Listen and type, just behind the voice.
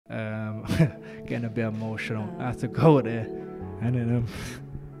getting a bit emotional. I had to go there, and then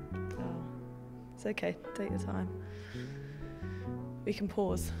Oh, it's okay. Take your time. We can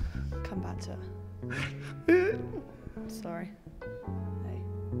pause. Come back to it. Sorry.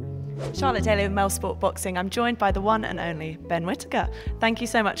 Hey. Charlotte Daly with Mailsport Boxing. I'm joined by the one and only Ben Whittaker. Thank you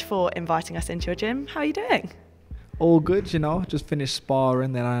so much for inviting us into your gym. How are you doing? all good, you know. Just finished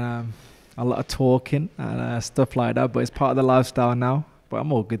sparring, then a lot of talking and stuff like that. But it's part of the lifestyle now. But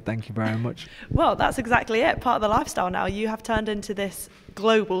I'm all good, thank you very much. Well, that's exactly it. Part of the lifestyle now. You have turned into this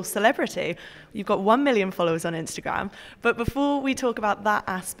global celebrity. You've got 1 million followers on Instagram. But before we talk about that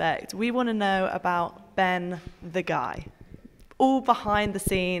aspect, we want to know about Ben the guy, all behind the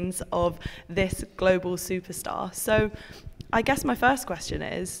scenes of this global superstar. So I guess my first question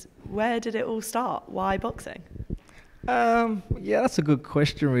is, where did it all start? Why boxing? Yeah, that's a good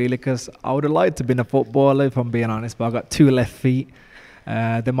question, really, because I would have liked to have been a footballer, if I'm being honest, but I got 2 left feet.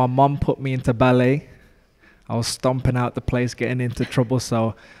 Then my mum put me into ballet. I was stomping out the place, getting into trouble,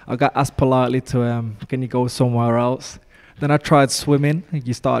 so I got asked politely to, can you go somewhere else? Then I tried swimming.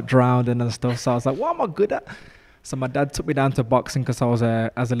 You start drowning and stuff, so I was like, what am I good at? So my dad took me down to boxing because I was,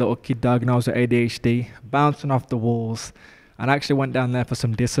 as a little kid, diagnosed with ADHD, bouncing off the walls. And I actually went down there for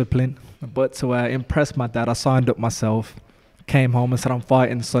some discipline. But to impress my dad, I signed up myself, came home and said, I'm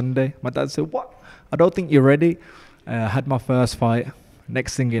fighting Sunday. My dad said, what? I don't think you're ready. Had my first fight.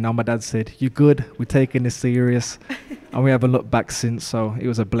 Next thing you know, my dad said, you good? We're taking this serious. And we haven't looked back since, so it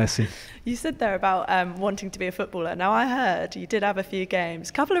was a blessing. You said there about wanting to be a footballer. Now, I heard you did have a few games.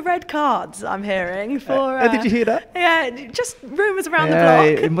 A couple of red cards, I'm hearing. For did you hear that? Yeah, just rumours around the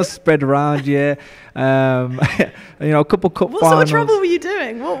block. It must spread around, yeah. You know, a couple cup finals. What sort of trouble were you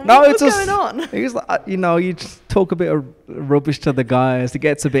doing? What was going on? It was like, you know, you just talk a bit of rubbish to the guys. It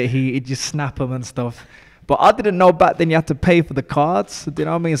gets a bit heated, you snap them and stuff. But I didn't know back then you had to pay for the cards. Do you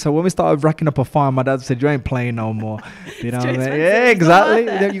know what I mean? So when we started racking up a fine, my dad said, you ain't playing no more. You know what I mean? Yeah,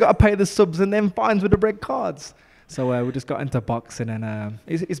 exactly. You got to pay the subs and then fines with the red cards. So we just got into boxing, and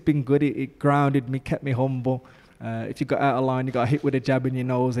it's been good. It grounded me, kept me humble. If you got out of line, you got hit with a jab in your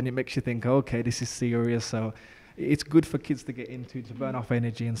nose, and it makes you think, okay, this is serious. So it's good for kids to get into, to burn off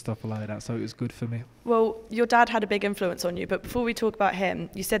energy and stuff like that. So it was good for me. Well, your dad had a big influence on you, but before we talk about him,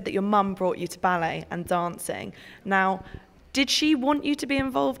 you said that your mum brought you to ballet and dancing. Now, did she want you to be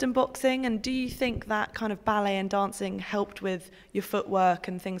involved in boxing? And do you think that kind of ballet and dancing helped with your footwork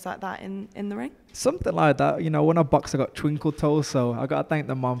and things like that in the ring? Something like that. You know, when I boxed, I got twinkle toes, so I got to thank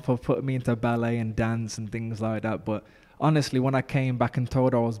the mum for putting me into ballet and dance and things like that. But honestly, when I came back and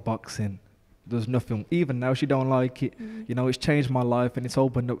told her I was boxing, there's nothing. Even now, she don't like it. You know, it's changed my life and it's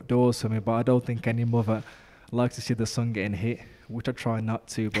opened up doors for me. But I don't think any mother likes to see the son getting hit, which I try not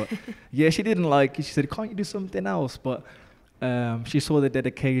to. But yeah, she didn't like it. She said, can't you do something else? But she saw the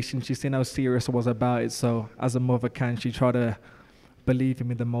dedication. She seen how serious I was about it. So as a mother can, she tried to believe in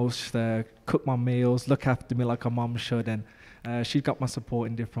me the most, cook my meals, look after me like a mum should. And she got my support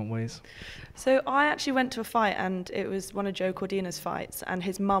in different ways. So I actually went to a fight, and it was one of Joe Cordina's fights, and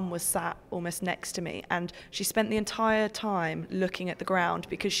his mum was sat almost next to me, and she spent the entire time looking at the ground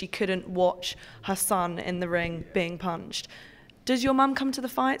because she couldn't watch her son in the ring being punched. Does your mum come to the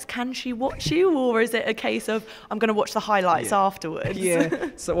fights? Can she watch you, or is it a case of, I'm going to watch the highlights afterwards?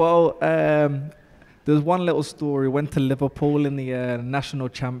 Yeah. So, well, there's one little story. Went to Liverpool in the national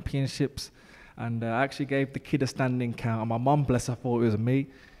championships, and I actually gave the kid a standing count. And my mum, bless her, thought it was me.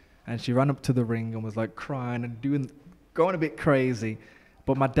 And she ran up to the ring and was like crying and going a bit crazy.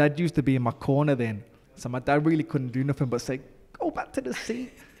 But my dad used to be in my corner then. So my dad really couldn't do nothing but say, go back to the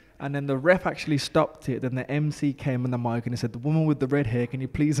seat. And then the ref actually stopped it. Then the MC came on the mic and he said, the woman with the red hair, can you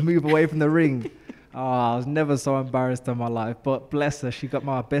please move away from the ring? I was never so embarrassed in my life. But bless her, she got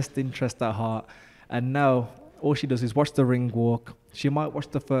my best interest at heart. And now all she does is watch the ring walk. She might watch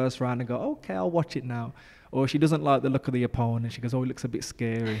the first round and go, okay, I'll watch it now. Or she doesn't like the look of the opponent. She goes, oh, he looks a bit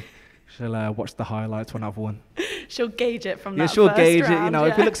scary. She'll watch the highlights when I've won. She'll gauge it from that first round. Yeah, she'll gauge it. You know,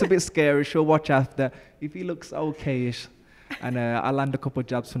 if he looks a bit scary, she'll watch after. If he looks okay-ish, and I land a couple of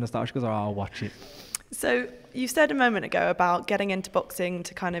jabs from the start, she goes, oh, I'll watch it. So you said a moment ago about getting into boxing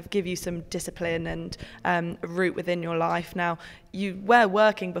to kind of give you some discipline and a route within your life. Now, you were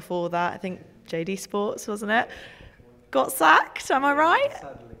working before that, I think JD Sports, wasn't it? Got sacked, am I right?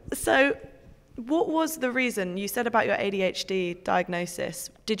 Sadly. So what was the reason? You said about your ADHD diagnosis.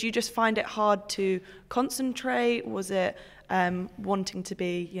 Did you just find it hard to concentrate? Was it wanting to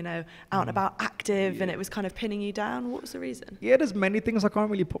be, you know, out and about active, and it was kind of pinning you down? What was the reason? Yeah, there's many things. I can't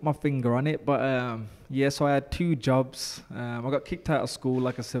really put my finger on it. But yeah, so I had 2 jobs. I got kicked out of school,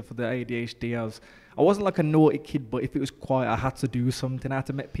 like I said, for the ADHD. I wasn't like a naughty kid, but if it was quiet, I had to do something. I had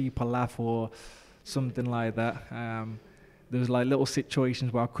to make people laugh or something like that. There was like little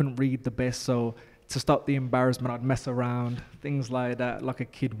situations where I couldn't read the best, so to stop the embarrassment, I'd mess around, things like that, like a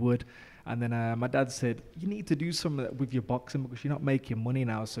kid would. And then my dad said, you need to do some of that with your boxing because you're not making money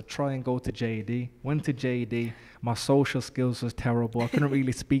now, so try and go to JD. Went to JD. My social skills was terrible. I couldn't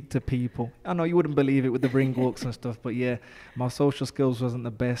really speak to people. I know you wouldn't believe it with the ring walks and stuff, but yeah, my social skills wasn't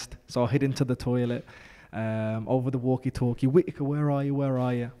the best. So I hid into the toilet over the walkie-talkie. Whittaker, where are you? Where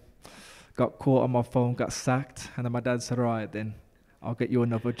are you? Got caught on my phone, got sacked. And then my dad said, all right, then I'll get you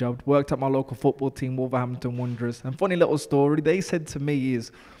another job. Worked at my local football team, Wolverhampton Wanderers. And funny little story, they said to me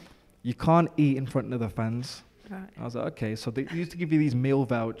is, you can't eat in front of the fans. Right. I was like, okay. So they used to give you these meal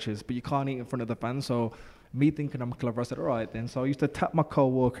vouchers, but you can't eat in front of the fans. So me thinking I'm clever, I said, all right then. So I used to tap my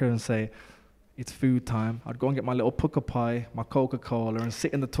co-worker and say, it's food time. I'd go and get my little pucker pie, my Coca-Cola, and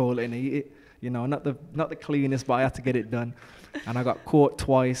sit in the toilet and eat it. You know, not the cleanest, but I had to get it done. And I got caught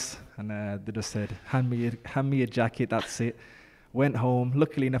twice, and they just said, hand me a jacket, that's it. Went home.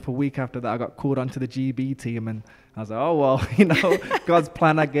 Luckily enough, a week after that, I got called onto the GB team, and I was like, oh, well, you know, God's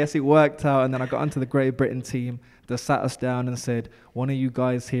plan, I guess. It worked out. And then I got onto the Great Britain team. They sat us down and said, one of you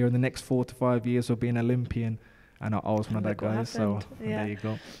guys here in the next 4 to 5 years will be an Olympian. And I was one of those guys. So there you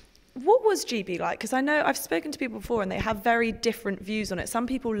go. What was GB like? Because I know I've spoken to people before and they have very different views on it. Some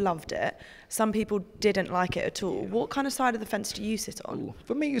people loved it. Some people didn't like it at all. What kind of side of the fence do you sit on? Ooh,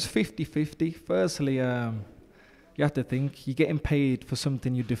 for me, it was 50-50. Firstly, you have to think, you're getting paid for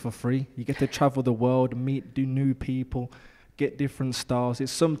something you do for free. You get to travel the world, do new people, get different styles.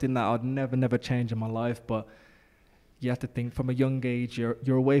 It's something that I'd never change in my life, but you have to think from a young age,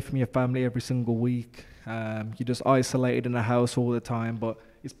 you're away from your family every single week. You're just isolated in a house all the time, but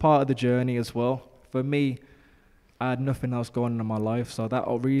it's part of the journey as well. For me, I had nothing else going on in my life, so that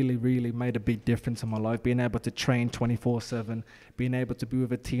really made a big difference in my life. Being able to train 24/7, being able to be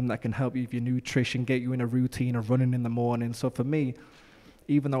with a team that can help you with your nutrition, get you in a routine of running in the morning. So for me,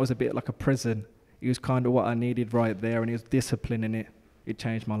 even though it was a bit like a prison, it was kind of what I needed right there, and it was discipline in it. It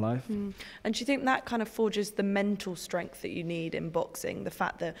changed my life. And do you think that kind of forges the mental strength that you need in boxing? The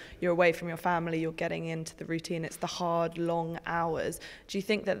fact that you're away from your family, you're getting into the routine, it's the hard, long hours. Do you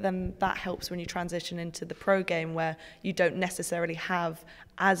think that then that helps when you transition into the pro game where you don't necessarily have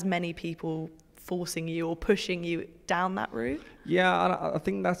as many people forcing you or pushing you down that route? Yeah, I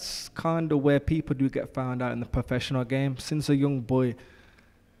think that's kind of where people do get found out in the professional game. Since a young boy,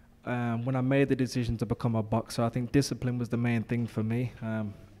 when I made the decision to become a boxer, I think discipline was the main thing for me.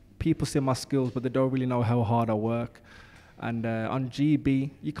 People see my skills, but they don't really know how hard I work. And on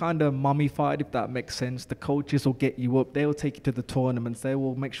GB, you kind of mummified, if that makes sense. The coaches will get you up. They'll take you to the tournaments. They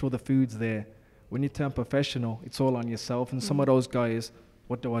will make sure the food's there. When you turn professional, it's all on yourself. And some of those guys,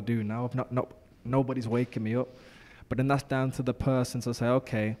 what do I do now? Nobody's waking me up. But then that's down to the person to say,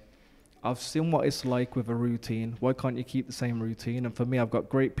 okay, I've seen what it's like with a routine. Why can't you keep the same routine? And for me, I've got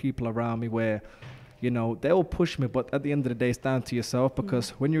great people around me where, you know, they'll push me, but at the end of the day, it's down to yourself,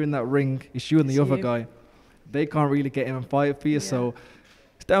 because when you're in that ring, it's you and the other guy. They can't really get in and fight for you. So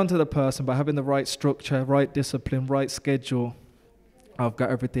it's down to the person, but having the right structure, right discipline, right schedule, I've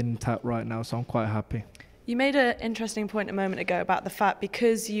got everything intact right now, so I'm quite happy. You made an interesting point a moment ago about the fact,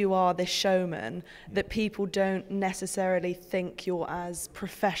 because you are this showman, that people don't necessarily think you're as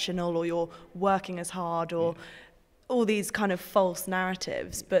professional or you're working as hard or all these kind of false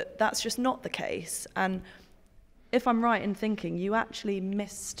narratives, but that's just not the case. And if I'm right in thinking, you actually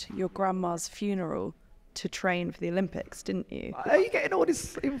missed your grandma's funeral to train for the Olympics, didn't you? Are you getting all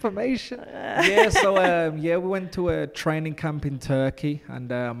this information? We went to a training camp in Turkey, and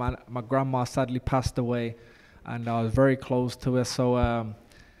my grandma sadly passed away, and I was very close to her. So I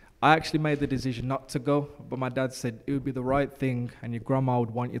actually made the decision not to go, but my dad said it would be the right thing, and your grandma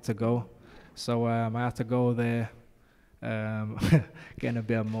would want you to go. So I had to go there. Getting a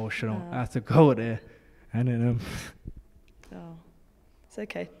bit emotional. I had to go there, and then it's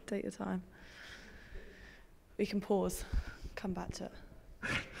okay. Take your time. We can pause, come back to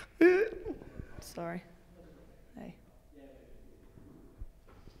it. Sorry. Hey.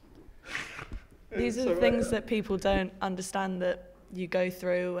 These are the things that people don't understand that you go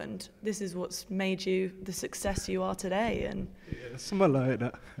through, and this is what's made you the success you are today. And something like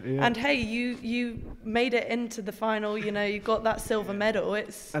that. Yeah. And hey, you made it into the final. You know, you got that silver medal.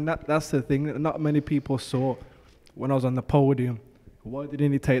 And that's the thing that not many people saw when I was on the podium. Why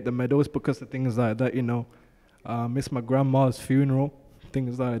didn't he take the medal? It's because of things like that, you know. Missed my grandma's funeral,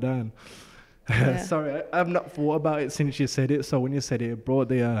 things like that. And sorry, I've not thought about it since you said it. So when you said it, it brought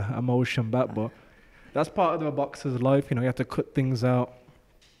the emotion back. But that's part of the boxer's life, you know. You have to cut things out.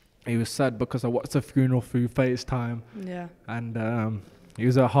 he was sad because I watched the funeral through FaceTime. Yeah. And it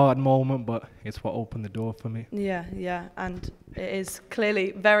was a hard moment, but it's what opened the door for me. Yeah, yeah, and it is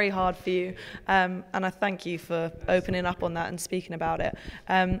clearly very hard for you, and I thank you for opening up on that and speaking about it.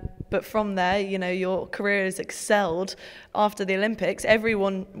 But from there, you know, your career has excelled. After the Olympics,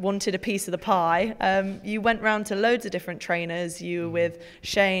 everyone wanted a piece of the pie. You went round to loads of different trainers. You were with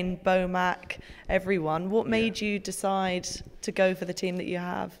Shane, Bomac, everyone. What made you decide to go for the team that you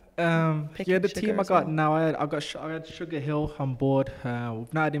have? The team I got now, I had Sugar Hill on board.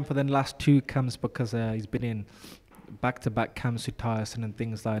 We've not had him for the last 2 camps because he's been in back-to-back camps with Tyson and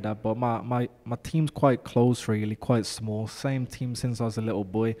things like that. But my team's quite close, really, quite small. Same team since I was a little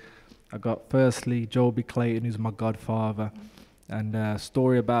boy. I got firstly Joby Clayton, who's my godfather. And a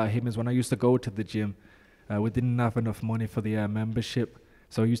story about him is when I used to go to the gym, we didn't have enough money for the membership.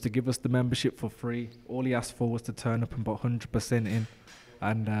 So he used to give us the membership for free. All he asked for was to turn up and put 100% in.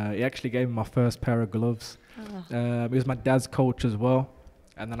 And he actually gave me my first pair of gloves. Oh. He was my dad's coach as well.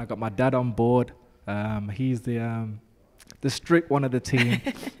 And then I got my dad on board. He's the strict one of the team.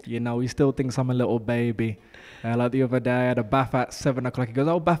 You know, he still thinks I'm a little baby. Like the other day, I had a bath at 7 o'clock. He goes,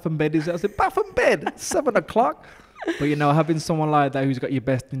 "Oh, bath and bed is it?" I said, "Bath and bed, 7 o'clock." But, you know, having someone like that who's got your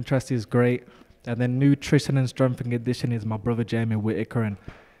best interest is great. And then nutrition and strength and conditioning is my brother, Ben Whittaker. And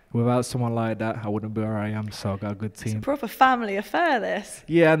without someone like that, I wouldn't be where I am, so I got a good team. It's a proper family affair, this.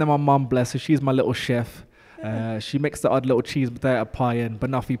 Yeah, and then my mum, bless her, she's my little chef. She makes the odd little cheese potato pie and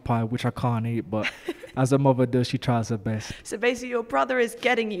banoffee pie, which I can't eat, but as a mother does, she tries her best. So basically your brother is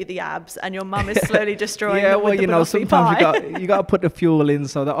getting you the abs and your mum is slowly destroying them with well, the you know, banoffee sometimes pie. you got to put the fuel in,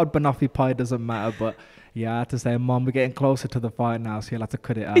 so the odd banoffee pie doesn't matter, but yeah, I have to say, Mum, we're getting closer to the fight now, so you'll have to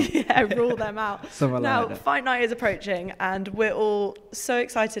cut it out. Yeah, rule them out. Now, like that. fight night is approaching, and we're all so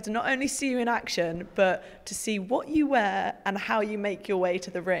excited to not only see you in action, but to see what you wear and how you make your way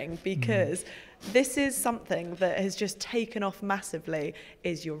to the ring, because this is something that has just taken off massively,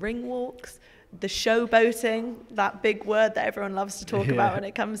 is your ring walks, the showboating, that big word that everyone loves to talk about when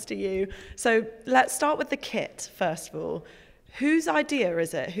it comes to you. So let's start with the kit, first of all. Whose idea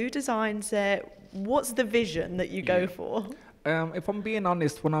is it? Who designs it? What's the vision that you go for? If I'm being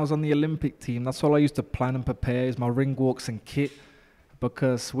honest, when I was on the Olympic team, that's all I used to plan and prepare is my ring walks and kit.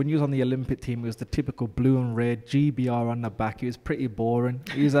 Because when you was on the Olympic team, it was the typical blue and red GBR on the back. It was pretty boring.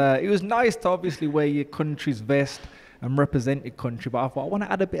 It was nice to obviously wear your country's vest and represent your country, but I thought I want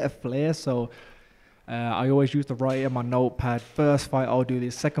to add a bit of flair. So I always used to write in my notepad, first fight I'll do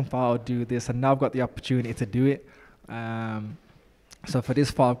this, second fight I'll do this, and now I've got the opportunity to do it. So for this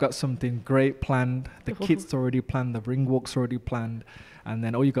fight, I've got something great planned. The kit's already planned, the ring walk's already planned, and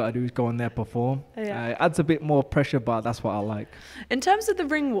then all you got to do is go in there, perform. Yeah. It adds a bit more pressure, but that's what I like. In terms of the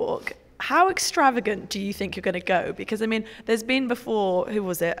ring walk, how extravagant do you think you're going to go? Because, I mean, there's been before, who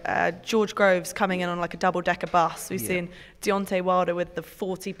was it? George Groves coming in on like a double-decker bus. We've seen Deontay Wilder with the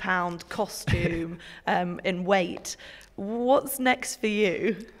 40-pound costume in weight. What's next for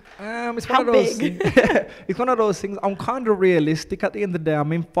you? It's one of those it's one of those things. I'm kind of realistic at the end of the day.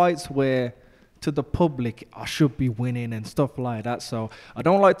 I'm in fights where to the public I should be winning and stuff like that. So I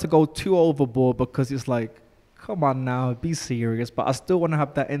don't like to go too overboard because it's like, come on now, be serious. But I still want to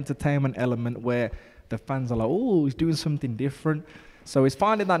have that entertainment element where the fans are like, oh, he's doing something different. So it's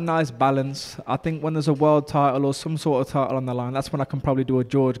finding that nice balance. I think when there's a world title or some sort of title on the line, that's when I can probably do a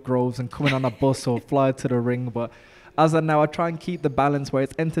George Groves and come in on a bus or fly to the ring. But as of now, I try and keep the balance where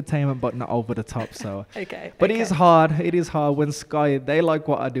it's entertainment but not over the top. So, But it is hard. It is hard when Sky, they like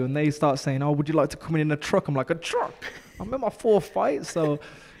what I do and they start saying, "Oh, would you like to come in a truck?" I'm like, "A truck? I'm in my 4th fight." So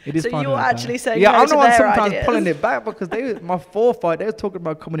it is. So you're actually saying I'm no the one sometimes ideas. pulling it back because my 4th fight, they were talking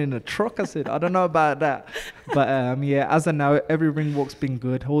about coming in a truck. I said, I don't know about that. But as of now, every ring walk's been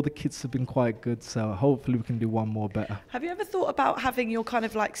good. All the kits have been quite good. So hopefully we can do one more better. Have you ever thought about having your kind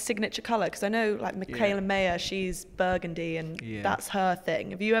of like signature colour? Because I know like Michaela Mayer, she's burgundy and that's her thing.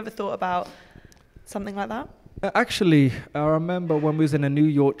 Have you ever thought about something like that? Actually, I remember when we was in a New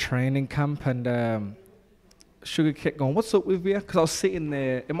York training camp and Sugar kept going, "What's up with you?" Because I was sitting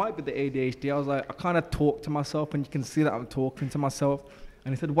there, it might be the ADHD. I was like, I kind of talk to myself and you can see that I'm talking to myself.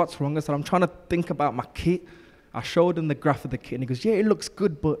 And he said, "What's wrong?" I said, "I'm trying to think about my kit." I showed him the graph of the kit and he goes, "Yeah, it looks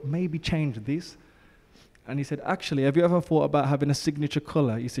good, but maybe change this." And he said, "Actually, have you ever thought about having a signature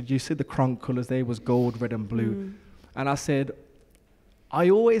colour?" He said, "You see the Kronk colours, they was gold, red and blue." And I said,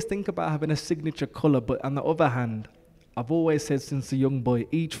 I always think about having a signature colour, but on the other hand, I've always said since a young boy,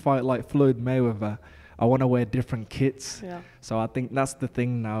 each fight like Floyd Mayweather, I want to wear different kits. So I think that's the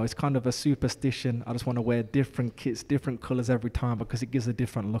thing now. It's kind of a superstition. I just want to wear different kits, different colours every time because it gives a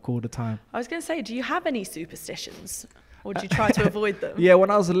different look all the time. I was going to say, do you have any superstitions? Or do you try to avoid them? Yeah,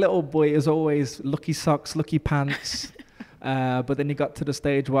 when I was a little boy, it was always lucky socks, lucky pants. But then you got to the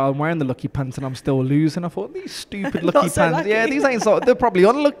stage where I'm wearing the lucky pants and I'm still losing. I thought, these stupid lucky so pants. lucky. Yeah, these ain't so, they're probably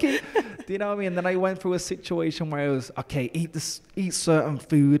unlucky. Do you know what I mean? And then I went through a situation where it was, okay, eat certain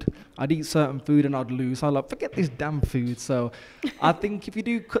food. I'd eat certain food and I'd lose. I'm like, forget this damn food. So I think if you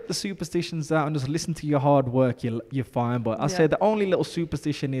do cut the superstitions out and just listen to your hard work, you're fine. But I say the only little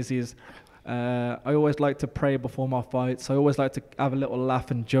superstition is I always like to pray before my fights. I always like to have a little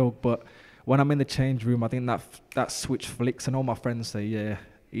laugh and joke. But when I'm in the change room, I think that switch flicks and all my friends say, yeah,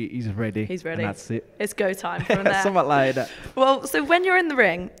 he's ready. He's ready. And that's it. It's go time from there. Something like that. Well, so when you're in the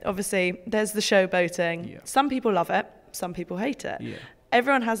ring, obviously, there's the showboating. Yeah. Some people love it. Some people hate it. Yeah.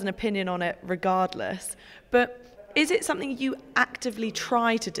 Everyone has an opinion on it regardless. But is it something you actively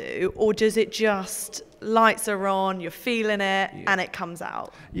try to do, or does it just lights are on, you're feeling it, and it comes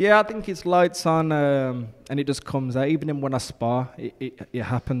out? Yeah, I think it's lights on and it just comes out. Even when I spar, it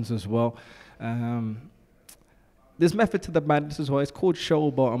happens as well. There's method to the madness as well. It's called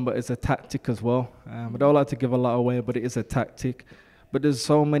showboating, but it's a tactic as well. I don't like to give a lot away, but it is a tactic. But there's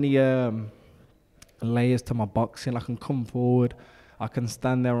so many layers to my boxing. I can come forward, I can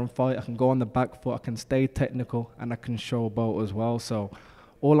stand there and fight, I can go on the back foot, I can stay technical, and I can showboat as well. So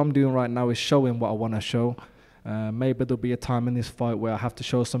all I'm doing right now is showing what I want to show. Maybe there'll be a time in this fight where I have to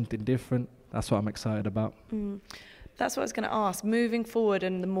show something different. That's what I'm excited about. That's what I was going to ask. Moving forward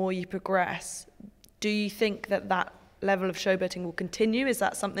and the more you progress, do you think that level of showboating will continue? Is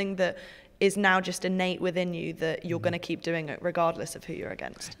that something that is now just innate within you, that you're going to keep doing it regardless of who you're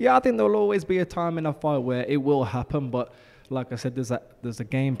against? Yeah, I think there'll always be a time in a fight where it will happen, but like I said, there's a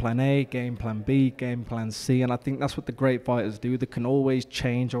game plan A, game plan B, game plan C, and I think that's what the great fighters do. They can always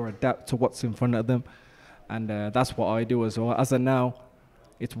change or adapt to what's in front of them, and that's what I do as well. As of now,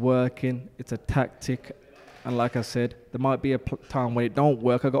 it's working, it's a tactic, and like I said, there might be a time when it don't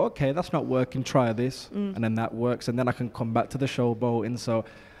work. I go, okay, that's not working, try this, and then that works, and then I can come back to the showboating. So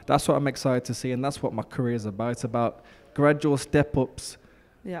that's what I'm excited to see, and that's what my career is about. It's about gradual step-ups,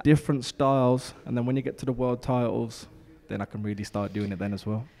 different styles, and then when you get to the world titles, then I can really start doing it then as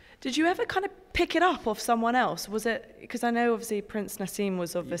well. Did you ever kind of pick it up off someone else? Was it, because I know obviously Prince Nassim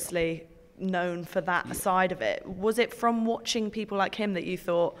was obviously known for that side of it. Was it from watching people like him that you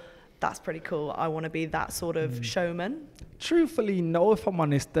thought, that's pretty cool, I want to be that sort of showman? Truthfully, no, if I'm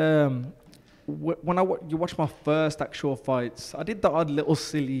honest. When you watch my first actual fights, I did the odd little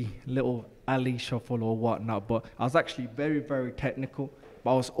silly little alley shuffle or whatnot, but I was actually very, very technical.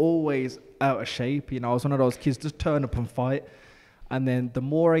 But I was always out of shape. You know, I was one of those kids, just turn up and fight. And then the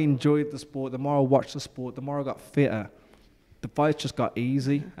more I enjoyed the sport, the more I watched the sport, the more I got fitter. The fights just got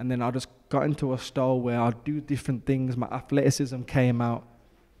easy. And then I just got into a style where I'd do different things. My athleticism came out.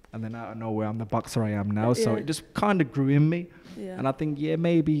 And then out of nowhere, I'm the boxer I am now. So it just kind of grew in me. Yeah. And I think,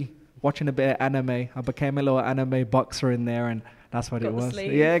 maybe watching a bit of anime, I became a little anime boxer in there. And that's what it was.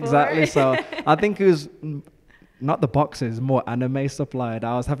 Yeah, exactly. So I think it was not the boxers, more anime stuff like that.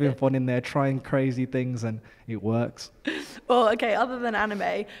 I was having fun in there, trying crazy things, and it works. Well, okay, other than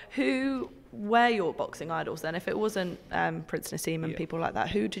anime, who were your boxing idols then? If it wasn't Prince Nassim and people like that,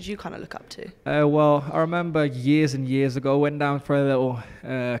 who did you kind of look up to? Well, I remember years and years ago, went down for a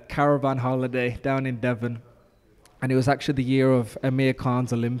little caravan holiday down in Devon, and it was actually the year of Amir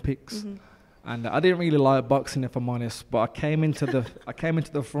Khan's Olympics. And I didn't really like boxing, if I'm honest, but I came into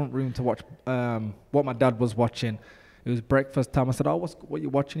the front room to watch what my dad was watching. It was breakfast time. I said, what are you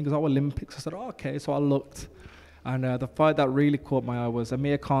watching? He goes, Olympics. I said, okay. So I looked, and the fight that really caught my eye was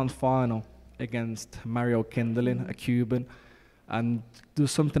Amir Khan's final against Mario Kindelin, a Cuban. And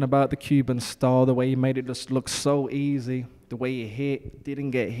there's something about the Cuban style, the way he made it just look so easy, the way he hit, didn't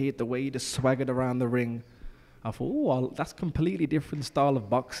get hit, the way he just swaggered around the ring. I thought, that's completely different style of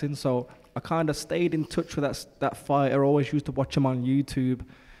boxing. So I kind of stayed in touch with that fighter. I always used to watch him on YouTube.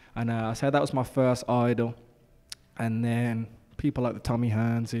 And I said that was my first idol. And then people like the Tommy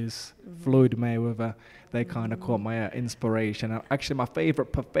Hearnses, Floyd Mayweather, they kind of caught my inspiration. Actually, my favorite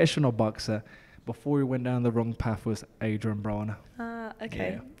professional boxer before he went down the wrong path was Adrian Broner.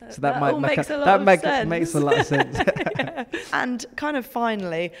 Okay. Yeah. So that makes a lot of sense. And kind of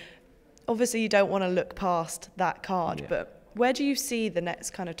finally, obviously you don't want to look past that card, but where do you see the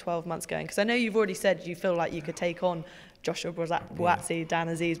next kind of 12 months going? Because I know you've already said you feel like you could take on Joshua Buatsi, Dan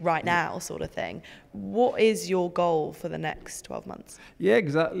Aziz right now, sort of thing. What is your goal for the next 12 months? Yeah,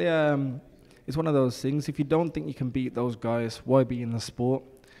 exactly. It's one of those things. If you don't think you can beat those guys, why be in the sport?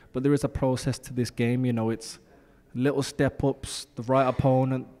 But there is a process to this game. You know, it's little step-ups, the right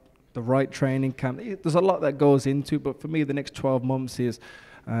opponent, the right training camp. There's a lot that goes into, but for me, the next 12 months is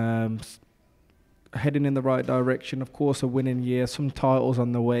heading in the right direction. Of course, a winning year, some titles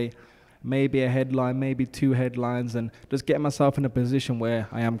on the way, maybe a headline, maybe 2 headlines, and just getting myself in a position where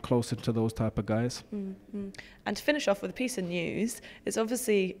I am closer to those type of guys. Mm-hmm. And to finish off with a piece of news, it's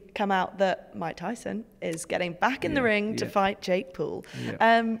obviously come out that Mike Tyson is getting back in the ring to fight Jake Paul.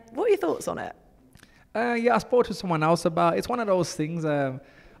 Yeah. What are your thoughts on it? I spoke to someone else about it. It's one of those things,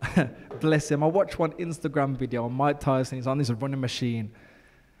 bless him. I watched one Instagram video on Mike Tyson. He's on this running machine,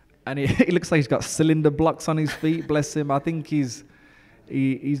 and he looks like he's got cylinder blocks on his feet, bless him. I think he's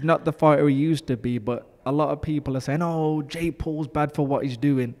not the fighter he used to be, but a lot of people are saying, oh, Jake Paul's bad for what he's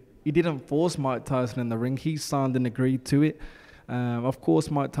doing. He didn't force Mike Tyson in the ring. He signed and agreed to it. Of course,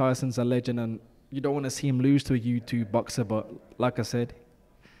 Mike Tyson's a legend, and you don't want to see him lose to a YouTube boxer, but like I said,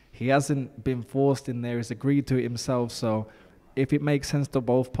 he hasn't been forced in there. He's agreed to it himself, so if it makes sense to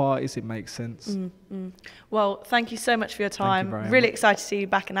both parties, it makes sense. Mm-hmm. Well, thank you so much for your time. Thank you very really much. excited to see you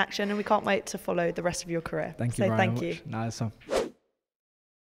back in action, and we can't wait to follow the rest of your career. Thank you very much. You. Nice one.